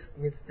the crisp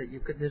means that you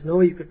could. There's no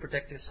way you could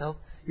protect yourself.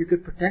 You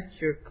could protect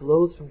your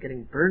clothes from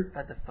getting burnt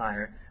by the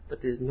fire,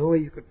 but there's no way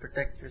you could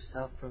protect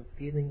yourself from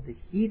feeling the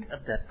heat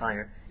of that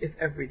fire if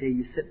every day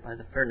you sit by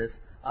the furnace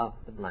of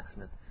the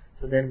blacksmith.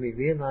 So then we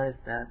realize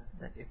that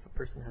if a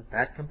person has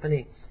bad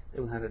company, it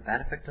will have a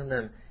bad effect on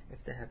them. If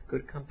they have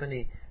good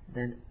company,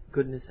 then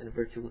goodness and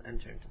virtue will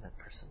enter into that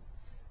person.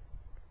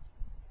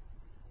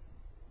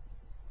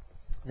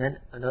 Then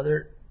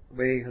another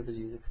way how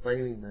is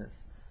explaining this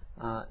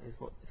is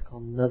what is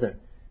called nadar,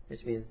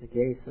 which means the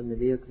gaze of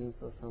Nabi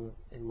Akram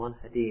in one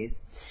hadith.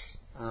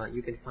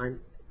 You can find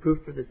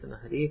proof for this in a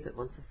hadith that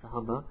once a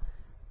Sahaba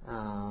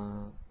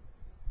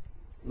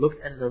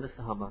looked at another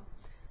Sahaba,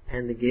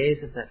 and the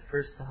gaze of that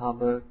first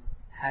Sahaba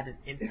had an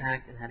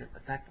impact and had an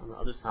effect on the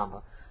other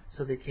Sahaba.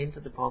 So they came to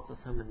the Prophet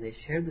and they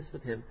shared this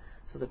with him.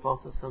 So the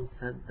Prophet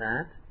said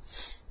that,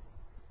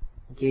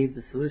 gave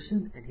the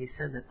solution, and he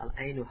said that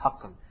al-ainu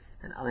haqqan.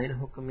 And al-ainu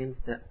haqqan means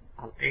that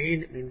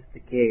al-ain means the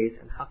gaze,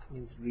 and haqq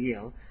means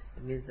real.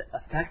 It means the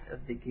effect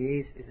of the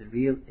gaze is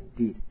real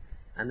indeed.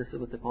 And this is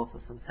what the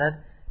Prophet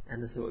said,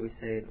 and this is what we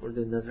say in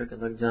Urdu, nazar ka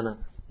lag jana.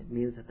 It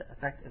means that the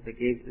effect of the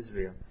gaze is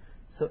real.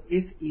 So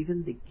if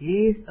even the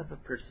gaze of a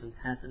person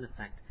has an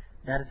effect,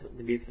 that is what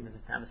the Nabi is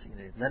establishing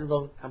today. Let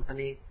alone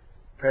company,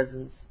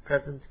 presence,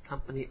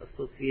 company,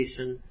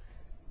 association,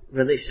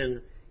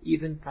 relation.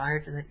 Even prior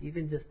to that,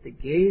 even just the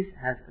gaze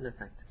has an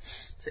effect.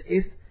 So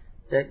if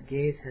that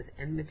gaze has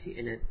enmity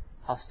in it,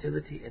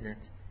 hostility in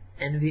it,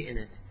 envy in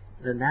it,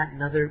 then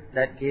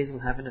that gaze will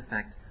have an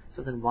effect.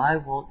 So then why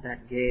won't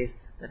that gaze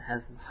that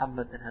has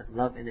muhabbat, that has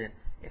love in it,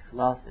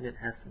 ikhlas in it,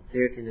 has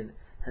sincerity in it,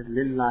 has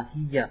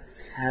lillahiyya,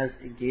 has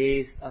a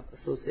gaze of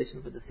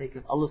association for the sake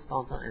of Allah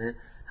subhanahu wa ta'ala in it,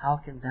 how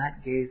can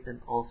that gaze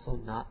then also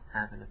not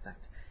have an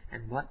effect?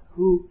 And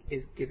who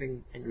is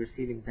giving and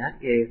receiving that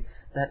gaze?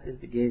 That is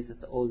the gaze that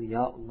the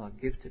awliyaullah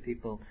give to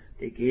people.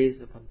 They gaze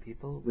upon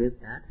people with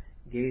that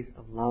gaze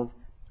of love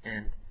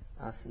and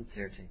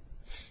sincerity.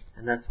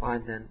 And that's why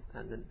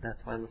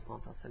that's why Allah subhanahu wa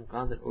ta'ala said in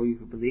Quran that, O you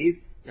who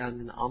believe, Ya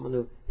alladhina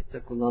amanu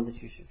ittaqullah, that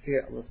you should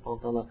fear Allah subhanahu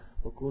wa ta'ala,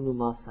 wa kunu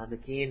ma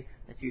sadiqeen,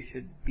 that you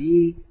should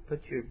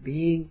put your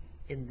being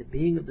in the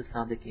being of the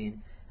sadiqeen.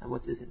 And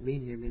what does it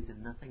mean here? It means that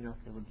nothing else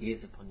they will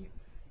gaze upon you.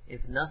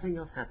 If nothing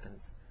else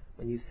happens,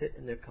 when you sit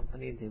in their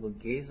company, they will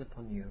gaze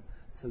upon you.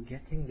 So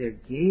getting their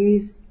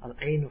gaze,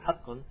 al-aynu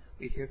haqqun,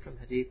 we hear from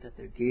hadith that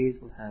their gaze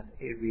will have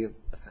a real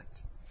effect.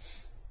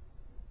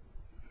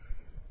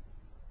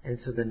 And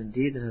so then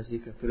indeed, as you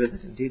concluded,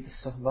 that indeed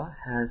the suhbah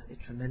has a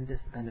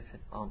tremendous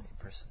benefit on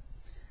a person.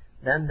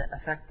 Then the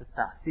effect, the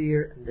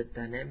ta'thir, and the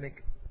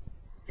dynamic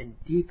and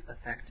deep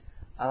effect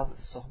of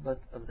suhbat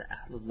of the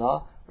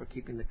Ahlullah, or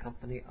keeping the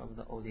company of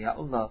the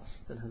awliyaullah.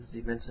 Then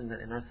Hazrat mentioned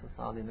that in our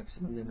society,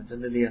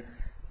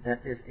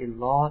 that there's a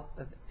lot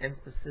of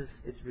emphasis,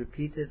 it's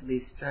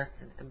repeatedly stressed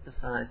and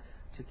emphasized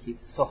to keep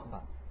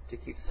suhbah,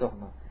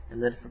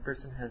 and that if a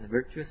person has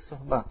virtuous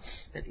suhbah,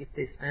 that if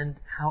they spend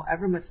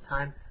however much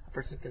time a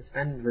person can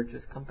spend in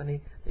virtuous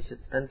company, they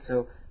should spend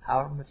so.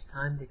 However much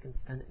time they can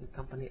spend in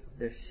company of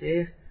their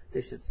shaykh,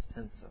 they should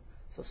spend so.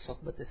 So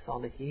suhbat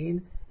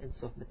al-salihin and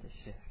suhbat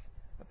al-shaykh.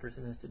 A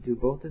person has to do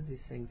both of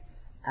these things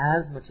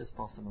as much as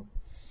possible.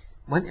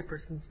 When a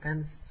person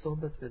spends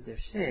suhbat with their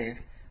shaykh,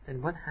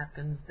 then what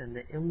happens? Then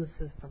the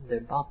illnesses from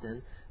their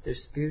batin, their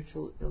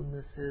spiritual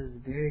illnesses,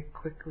 very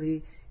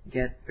quickly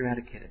get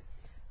eradicated.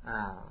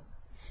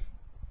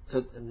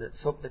 So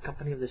the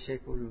company of the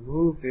shaykh will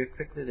remove very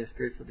quickly their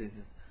spiritual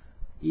diseases.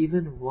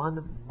 Even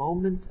one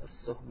moment of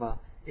suhbah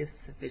is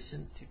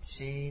sufficient to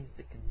change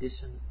the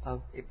condition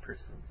of a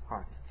person's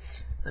heart.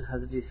 And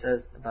Hazrat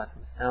says about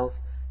himself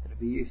that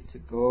we used to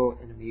go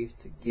and we used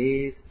to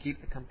gaze,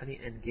 keep the company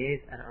and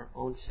gaze at our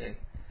own shaykh.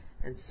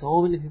 And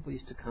so many people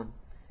used to come.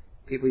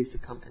 People used to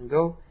come and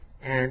go,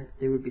 and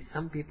there would be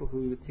some people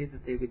who would see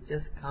that they would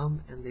just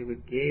come and they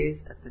would gaze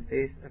at the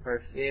face of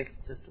our shaykh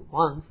just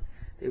once.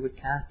 They would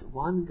cast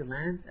one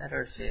glance at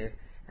our shaykh,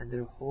 and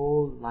their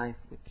whole life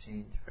would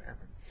change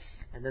forever.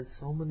 And then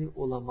so many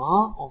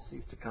ulama also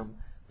used to come,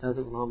 and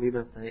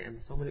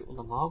so many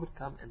ulama would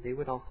come, and they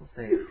would also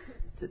say,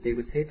 that they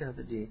would say to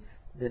Hazrat Ji,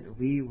 that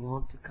we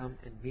want to come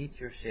and meet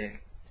your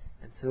shaykh.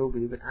 And so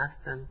we would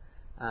ask them,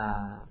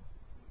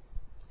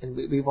 and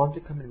we want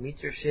to come and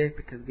meet your shaykh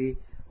because we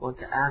want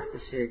to ask the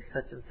shaykh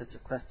such and such a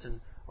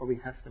question, or we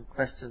have some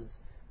questions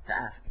to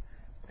ask.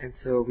 And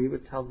so we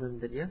would tell them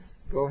that yes,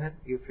 go ahead,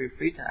 you're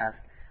free to ask.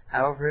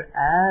 However,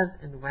 as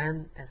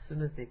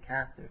soon as they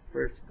cast their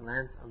first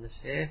glance on the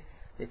shaykh,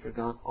 they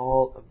forgot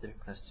all of their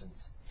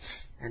questions.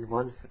 And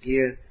one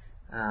fakir,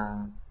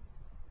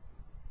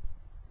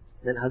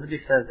 then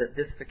Hazrat says that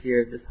this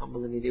fakir, this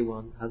humble and needy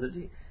one,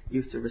 Hazrat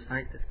used to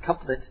recite this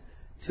couplet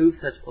to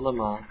such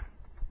ulama,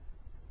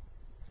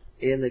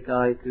 in the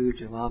guide to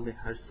Jawab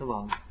Har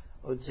Sawal,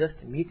 or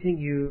just the meeting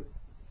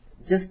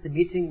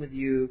with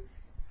you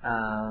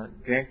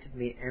granted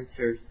me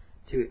answers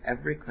to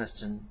every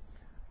question.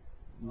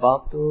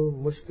 Batu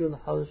mushkil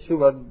hal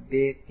shubad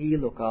be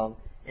qilokal,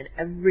 and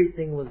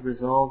everything was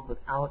resolved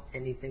without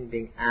anything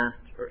being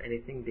asked or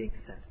anything being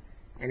said,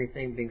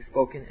 anything being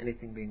spoken,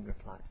 anything being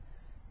replied.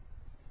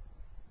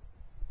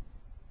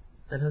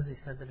 Then as he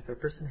said that if a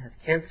person has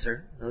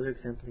cancer, another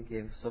example he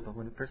gave, so but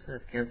when a person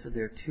has cancer,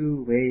 there are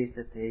two ways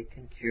that they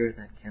can cure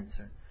that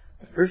cancer.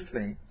 The first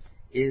way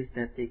is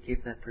that they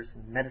give that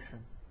person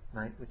medicine,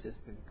 right, which is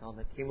what we call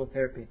the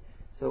chemotherapy.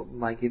 So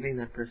by giving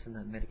that person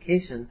that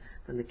medication,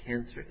 then the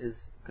cancer is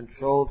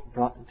controlled,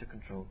 brought into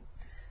control.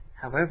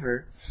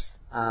 However,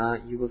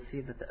 you will see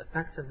that the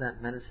effects of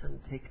that medicine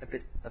take a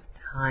bit of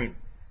time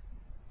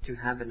to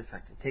have an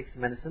effect. It takes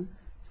medicine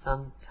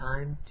some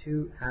time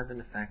to have an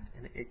effect,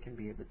 and it can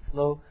be a bit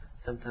slow,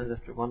 sometimes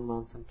after 1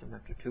 month, sometimes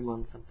after 2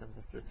 months, sometimes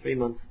after 3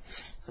 months,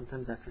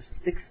 sometimes after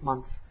 6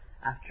 months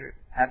after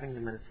having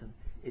the medicine,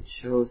 it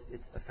shows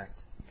its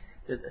effect.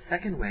 There's a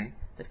second way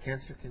that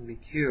cancer can be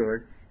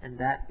cured, and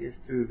that is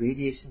through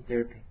radiation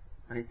therapy,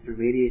 right? Through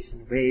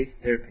radiation waves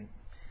therapy.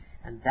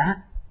 And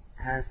that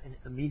has an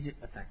immediate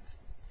effect.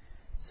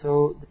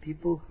 So the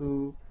people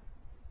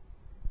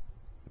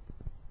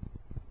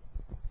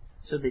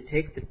so they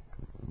take the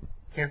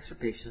cancer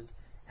patient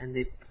and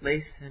they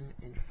place him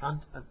in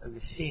front of a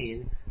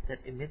machine that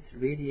emits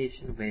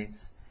radiation waves.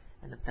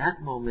 And at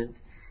that moment,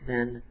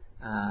 then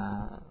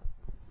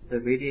the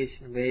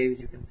radiation waves,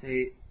 you can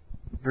say,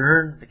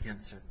 burn the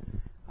cancer,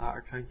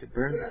 are trying to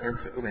burn the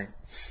cancer away.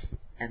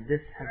 And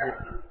this has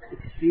an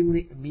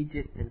extremely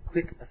immediate and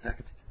quick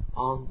effect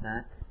on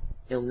that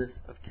illness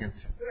of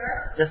cancer.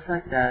 Just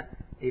like that,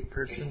 a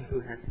person who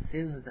has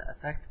sins, the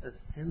effect of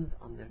sins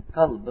on their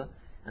qalb,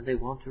 and they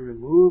want to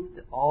remove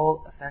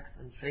all effects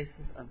and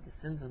traces of the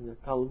sins on their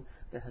qalb,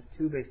 they have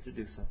two ways to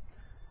do so.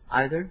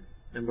 Either,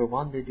 number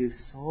one, they do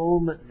so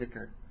much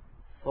zikr,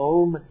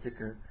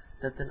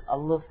 that then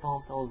Allah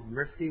subhanahu wa ta'ala's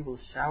mercy will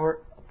shower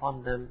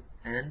upon them,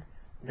 and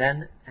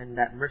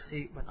that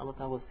mercy, when Allah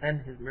ta'ala will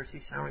send His mercy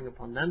showering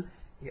upon them,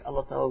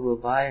 Allah ta'ala will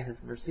by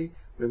His mercy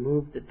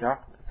remove the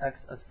dark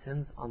effects of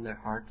sins on their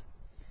heart.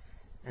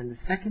 And the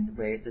second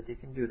way that they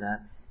can do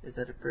that is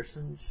that a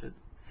person should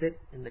sit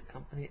in the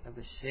company of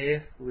a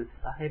shaykh who is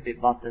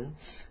sahib-e-batin,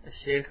 a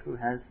shaykh who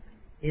has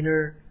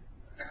inner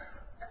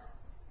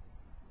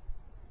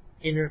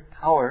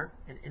power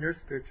and inner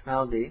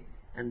spirituality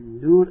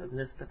and nur of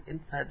nisbat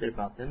inside their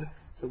batin,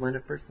 So when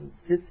a person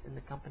sits in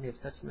the company of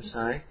such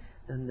mashayikh,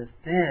 then the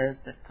faiz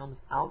that comes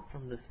out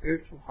from the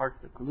spiritual hearts,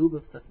 the qulub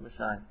of such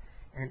mashayikh,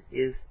 and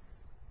is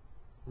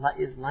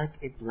like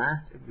a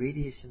blast of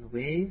radiation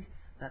waves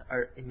that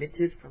are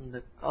emitted from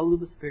the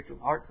qalb, spiritual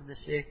heart of the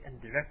shaykh,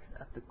 and directed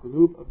at the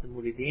qulub of the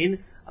murideen,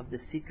 of the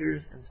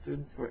seekers and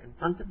students who are in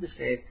front of the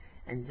shaykh.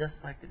 And just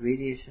like the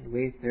radiation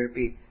wave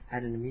therapy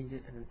had an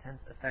immediate and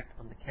intense effect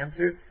on the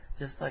cancer,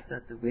 just like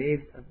that the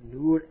waves of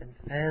nur and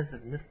faiz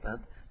of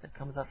nisbat that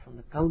comes out from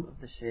the qalb of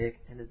the shaykh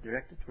and is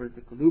directed towards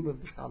the qulub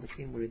of the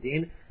salikin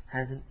murideen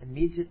has an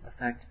immediate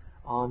effect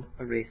on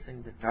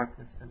erasing the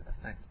darkness and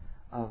effect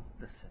of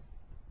the sin.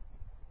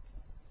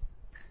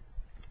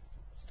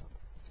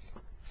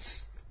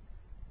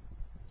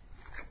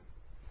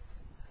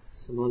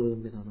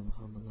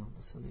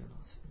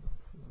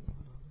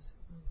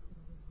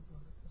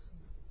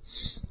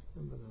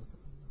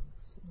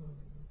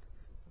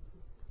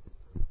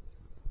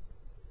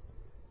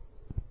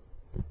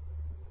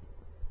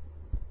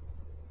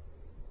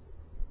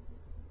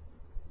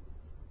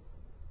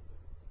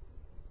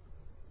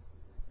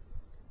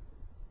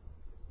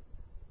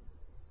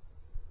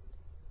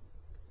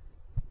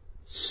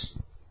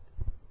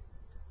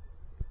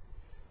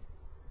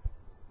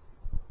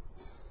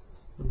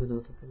 ربنا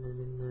تقبل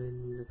منا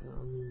إنك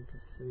أنت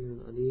السميع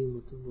العليم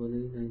وتب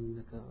علينا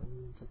إنك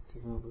أنت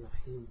التواب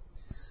الرحيم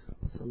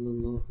وصلى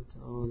الله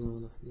تعالى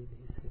على حبيبه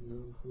سيدنا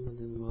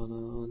محمد وعلى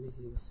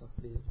آله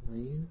وصحبه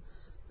أجمعين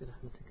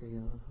برحمتك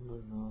يا أرحم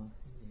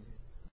الراحمين.